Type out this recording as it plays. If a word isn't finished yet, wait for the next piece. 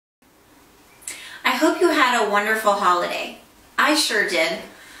hope you had a wonderful holiday. I sure did.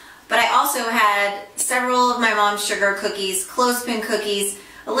 But I also had several of my mom's sugar cookies, clothespin cookies,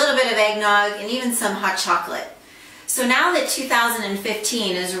 a little bit of eggnog, and even some hot chocolate. So now that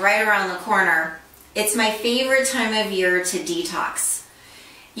 2015 is right around the corner, it's my favorite time of year to detox.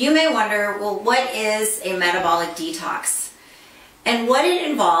 You may wonder, well, what is a metabolic detox? And what it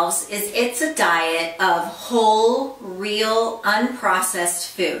involves is it's a diet of whole, real, unprocessed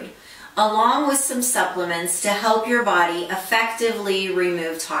food, along with some supplements to help your body effectively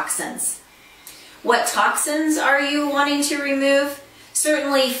remove toxins. What toxins are you wanting to remove?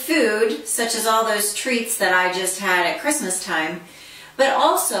 Certainly food, such as all those treats that I just had at Christmas time, but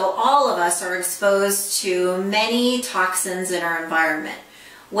also all of us are exposed to many toxins in our environment,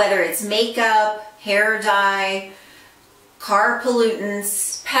 whether it's makeup, hair dye, car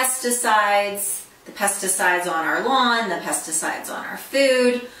pollutants, pesticides, the pesticides on our lawn, the pesticides on our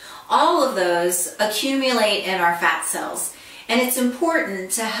food. All of those accumulate in our fat cells, and it's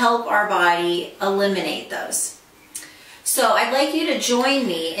important to help our body eliminate those. So I'd like you to join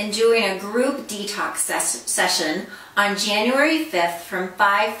me in doing a group detox session on January 5th from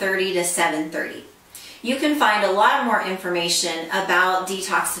 5:30 to 7:30. You can find a lot more information about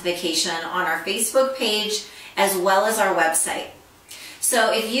detoxification on our Facebook page as well as our website.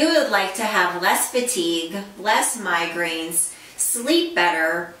 So if you would like to have less fatigue, less migraines, sleep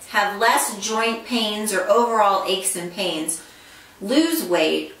better, have less joint pains or overall aches and pains, lose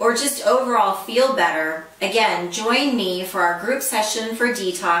weight, or just overall feel better, again, join me for our group session for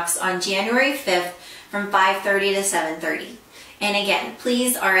detox on January 5th from 5:30 to 7:30. And again,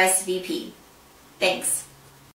 please RSVP. Thanks.